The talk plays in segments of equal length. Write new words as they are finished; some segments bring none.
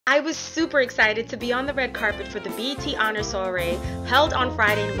I was super excited to be on the red carpet for the BET Honor Soiree held on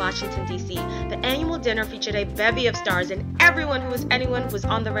Friday in Washington, D.C. The annual dinner featured a bevy of stars, and everyone who was anyone was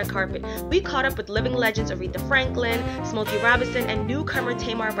on the red carpet. We caught up with living legends Aretha Franklin, Smokey Robinson, and newcomer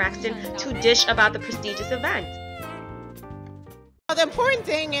Tamar Braxton to dish about the prestigious event. The important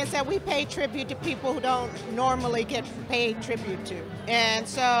thing is that we pay tribute to people who don't normally get paid tribute to. And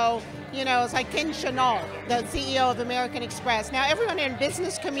so, you know, it's like Ken Chenault, the CEO of American Express. Now, everyone in the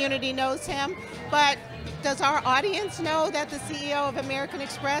business community knows him, but does our audience know that the CEO of American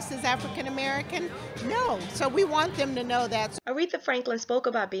Express is African American? No. So we want them to know that. Aretha Franklin spoke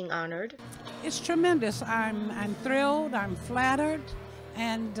about being honored. It's tremendous. I'm thrilled, I'm flattered,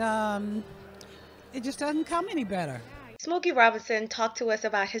 and it just doesn't come any better. Smokey Robinson talked to us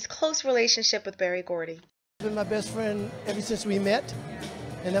about his close relationship with Berry Gordy. He's been my best friend ever since we met,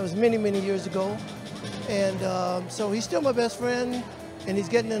 and that was many, many years ago. And so he's still my best friend, and he's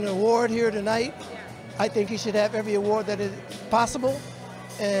getting an award here tonight. I think he should have every award that is possible,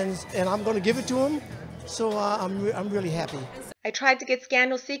 and I'm going to give it to him. So I'm really happy. I tried to get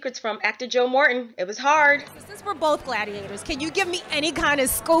scandal secrets from actor Joe Morton. It was hard. Since we're both gladiators, can you give me any kind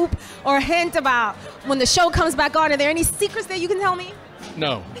of scoop or hint about when the show comes back on? Are there any secrets that you can tell me?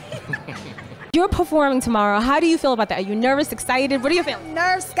 No. You're performing tomorrow. How do you feel about that? Are you nervous, excited? What are you feeling?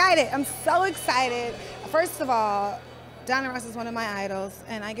 Excited. I'm so excited. First of all, Diana Ross is one of my idols,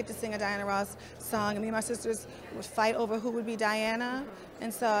 and I get to sing a Diana Ross song, and me and my sisters would fight over who would be Diana,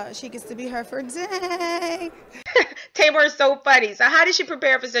 and so she gets to be her for a day. Tamar is so funny. So how did she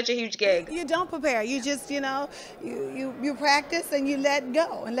prepare for such a huge gig? You don't prepare. You just, you practice and you let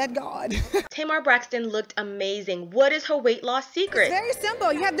go and let God. Tamar Braxton looked amazing. What is her weight loss secret? It's very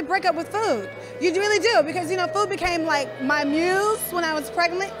simple. You have to break up with food. You really do, because, food became like my muse when I was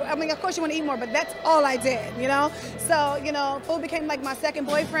pregnant. I mean, of course you want to eat more, but that's all I did, So, food became like my second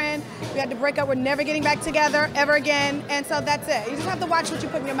boyfriend. We had to break up. We're never getting back together ever again. And so that's it. You just have to watch what you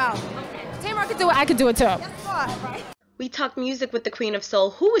put in your mouth. Tamar could do it. I could do it too. That's fine, right? We talked music with the Queen of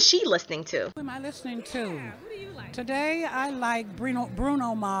Soul. Who was she listening to? Who am I listening to? Today I like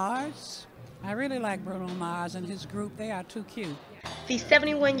Bruno Mars. I really like Bruno Mars and his group. They are too cute. The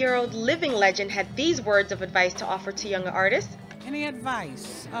 71-year-old living legend had these words of advice to offer to younger artists. Any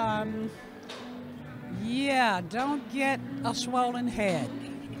advice? Yeah, don't get a swollen head.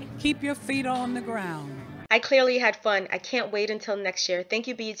 Keep your feet on the ground. I clearly had fun. I can't wait until next year. Thank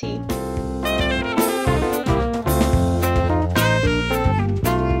you, BET.